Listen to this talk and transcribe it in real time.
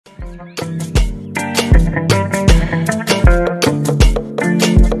Simmer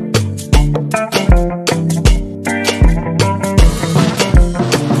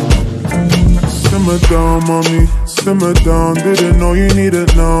down, mommy, simmer down. Didn't know you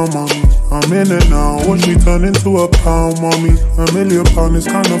needed now, mommy. I'm in it now, watch me turn into a pound, mommy. £1,000,000 is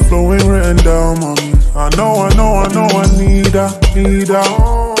kinda flowing written down, mommy. I know, I need her.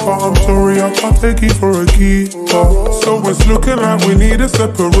 But I'm sorry, I can't take you for a keeper. So it's looking like we need a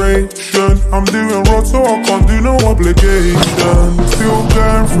separation. I'm doing road, so I can't do no obligation. Still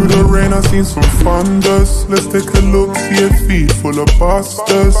going through the rain, I seen some thunders. Let's take a look, see a feet full of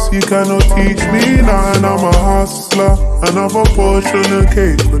busters. You cannot teach me nothing, I'm a hustler. Another portion of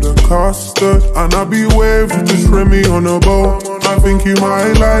cake with a custard. And I be waved, just rim me on a boat. I think you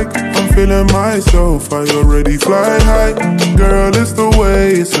might like, I'm feeling myself. I already fly high. Girl, it's the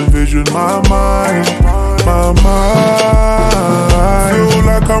way it's envisioned my mind. My mind. Feel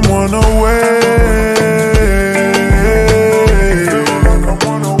like I'm on a wave.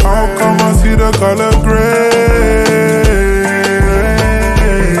 How come I see the color gray?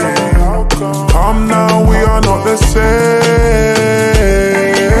 Come now, we are not the same.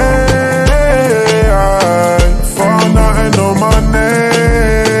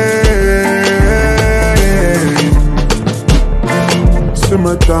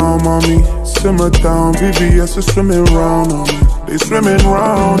 Simmer down, mommy, simmer down. VVS is swimming round on me. They swimming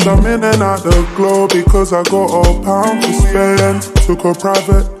round. I'm in and out the globe because I got a pound to spend. Took a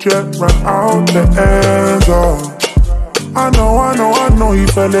private jet right out the ends. Oh. I know you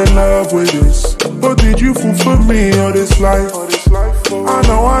fell in love with this. But did you fall for me or this life? I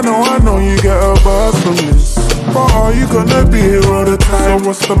know you get a buzz from this. But are you gonna be here all the time? So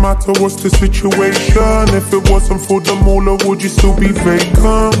what's the matter, what's the situation? If it wasn't for the moolah, would you still be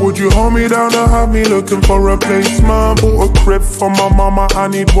vacant? Would you hold me down or have me looking for a replacement? Bought a crib for my mama, I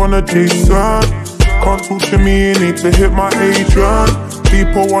need one adjacent. Can't talk to me, you need to hit my agent.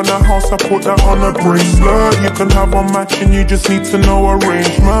 People on the house, I put that on a bracelet. You can have a match and you just need to know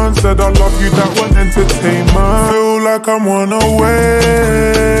arrangements. Said I love you, that one entertainment. Feel like I'm on a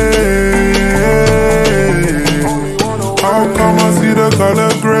wave. How come I see the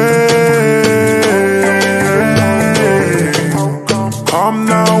color gray? Come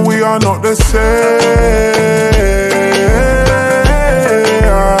now, we are not the same.